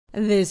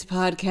This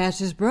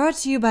podcast is brought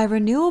to you by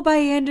Renewal by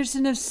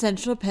Andersen of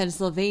Central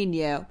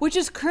Pennsylvania, which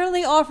is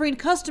currently offering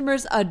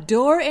customers a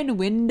door and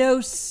window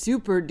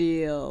super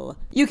deal.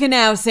 You can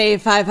now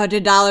save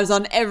 $500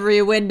 on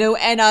every window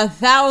and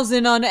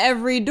 $1,000 on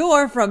every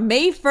door from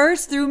May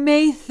 1st through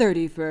May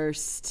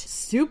 31st.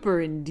 Super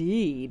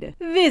indeed.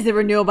 Visit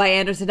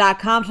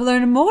renewalbyandersen.com to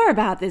learn more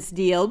about this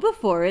deal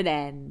before it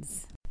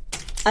ends.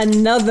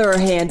 Another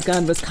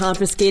handgun was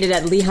confiscated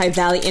at Lehigh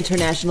Valley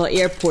International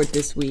Airport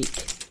this week.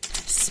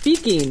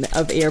 Speaking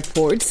of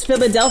airports,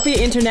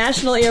 Philadelphia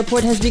International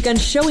Airport has begun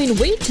showing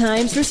wait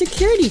times for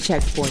security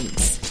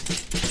checkpoints.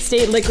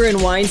 State liquor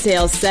and wine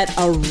sales set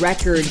a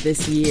record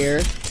this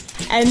year.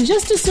 And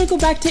just to circle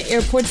back to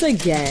airports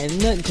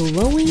again,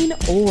 glowing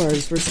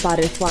orbs were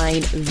spotted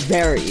flying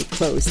very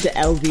close to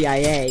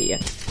LVIA.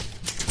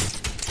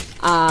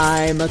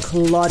 I'm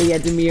Claudia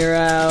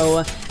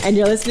DeMiro, and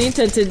you're listening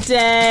to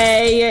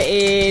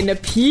Today in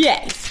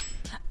PA.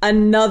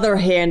 Another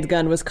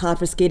handgun was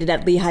confiscated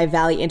at Lehigh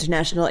Valley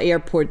International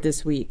Airport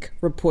this week,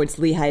 reports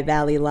Lehigh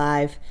Valley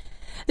Live.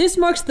 This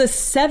marks the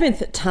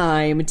 7th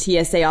time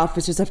TSA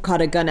officers have caught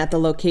a gun at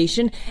the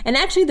location, and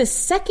actually the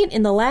second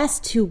in the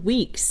last 2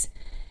 weeks.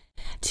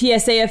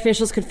 TSA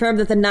officials confirmed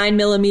that the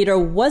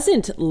 9mm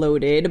wasn't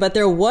loaded, but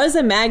there was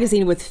a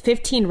magazine with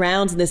 15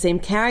 rounds in the same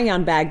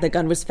carry-on bag the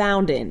gun was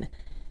found in.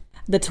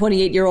 The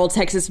 28-year-old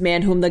Texas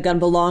man whom the gun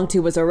belonged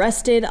to was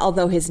arrested,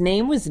 although his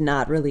name was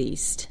not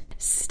released.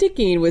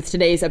 Sticking with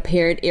today's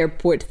apparent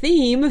airport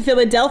theme,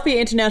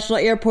 Philadelphia International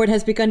Airport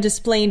has begun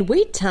displaying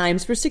wait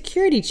times for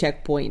security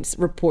checkpoints,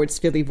 reports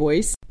Philly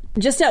Voice.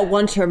 Just at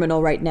one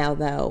terminal right now,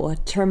 though,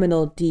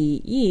 Terminal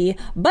DE,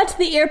 but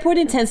the airport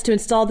intends to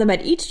install them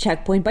at each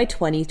checkpoint by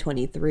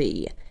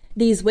 2023.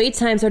 These wait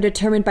times are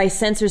determined by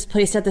sensors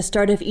placed at the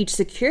start of each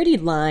security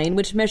line,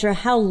 which measure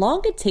how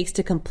long it takes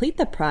to complete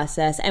the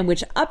process and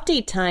which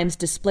update times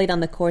displayed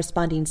on the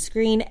corresponding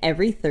screen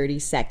every 30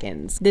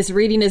 seconds. This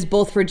reading is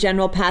both for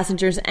general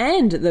passengers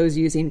and those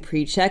using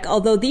PreCheck,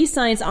 although these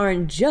signs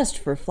aren't just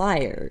for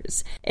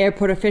flyers.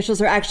 Airport officials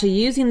are actually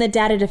using the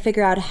data to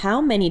figure out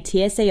how many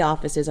TSA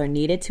officers are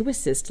needed to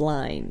assist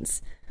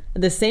lines.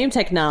 The same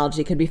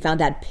technology can be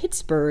found at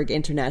Pittsburgh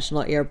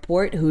International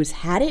Airport, who's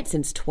had it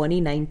since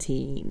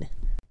 2019.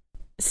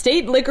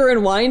 State liquor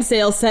and wine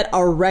sales set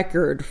a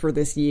record for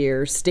this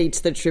year, states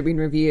the Tribune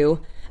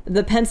Review.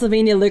 The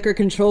Pennsylvania Liquor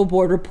Control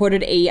Board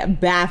reported a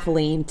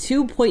baffling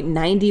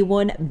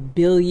 $2.91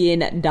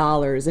 billion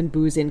in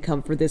booze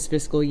income for this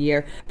fiscal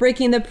year,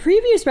 breaking the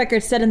previous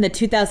record set in the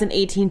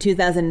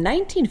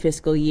 2018-2019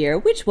 fiscal year,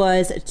 which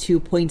was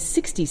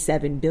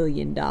 $2.67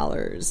 billion.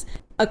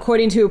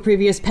 According to a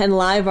previous Penn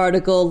Live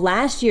article,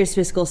 last year's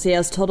fiscal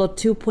sales totaled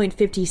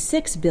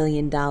 $2.56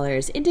 billion,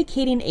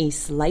 indicating a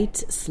slight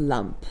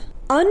slump.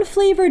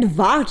 Unflavored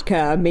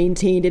vodka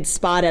maintained its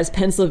spot as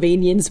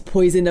Pennsylvanians'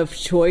 poison of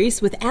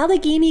choice, with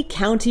Allegheny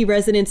County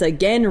residents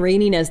again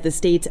reigning as the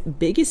state's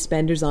biggest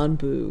spenders on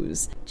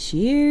booze.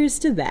 Cheers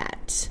to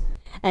that.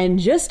 And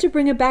just to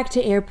bring it back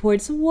to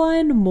airports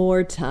one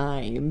more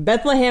time,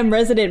 Bethlehem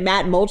resident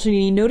Matt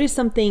Mulchney noticed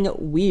something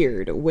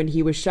weird when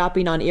he was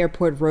shopping on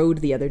Airport Road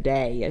the other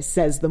day,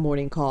 says the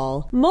Morning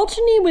Call.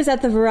 Mulchney was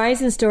at the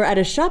Verizon store at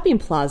a shopping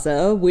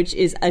plaza, which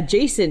is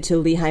adjacent to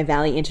Lehigh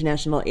Valley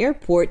International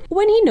Airport,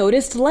 when he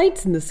noticed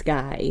lights in the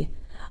sky.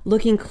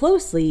 Looking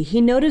closely,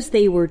 he noticed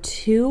they were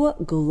 2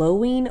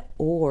 glowing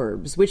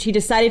orbs, which he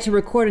decided to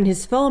record on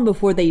his phone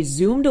before they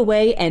zoomed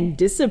away and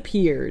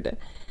disappeared.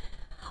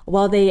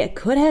 While they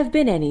could have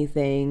been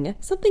anything,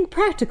 something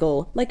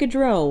practical, like a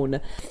drone.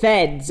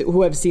 Feds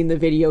who have seen the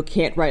video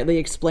can't rightly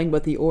explain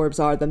what the orbs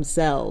are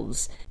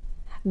themselves.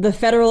 The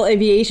Federal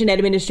Aviation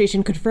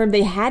Administration confirmed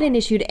they hadn't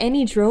issued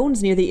any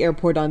drones near the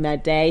airport on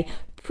that day,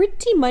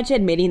 pretty much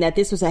admitting that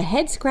this was a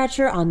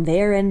head-scratcher on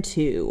their end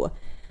too.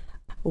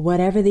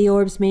 Whatever the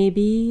orbs may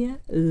be,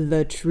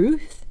 the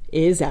truth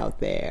is out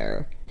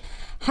there.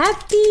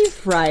 Happy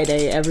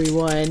Friday,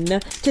 everyone.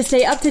 To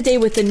stay up to date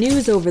with the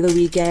news over the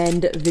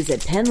weekend, visit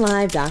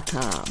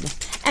PennLive.com.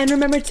 And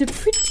remember to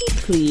pretty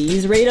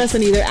please rate us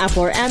on either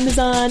Apple or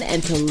Amazon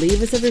and to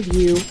leave us a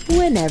review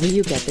whenever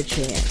you get the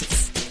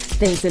chance.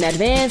 Thanks in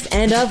advance,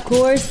 and of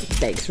course,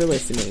 thanks for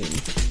listening.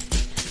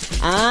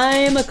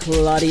 I'm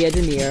Claudia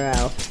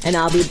DeMiro, and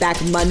I'll be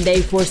back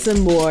Monday for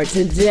some more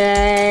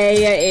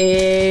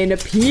Today in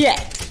PA.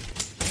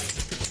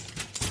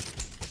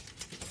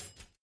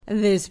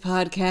 This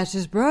podcast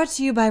is brought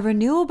to you by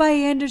Renewal by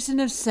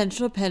Andersen of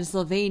Central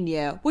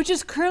Pennsylvania, which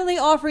is currently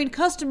offering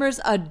customers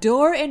a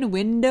door and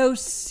window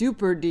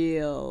super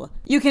deal.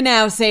 You can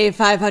now save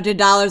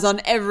 $500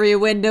 on every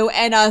window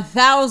and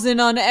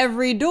 $1,000 on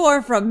every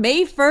door from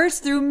May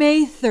 1st through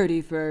May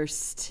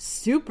 31st.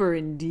 Super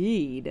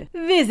indeed.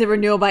 Visit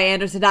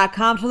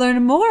renewalbyandersen.com to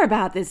learn more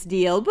about this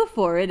deal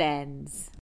before it ends.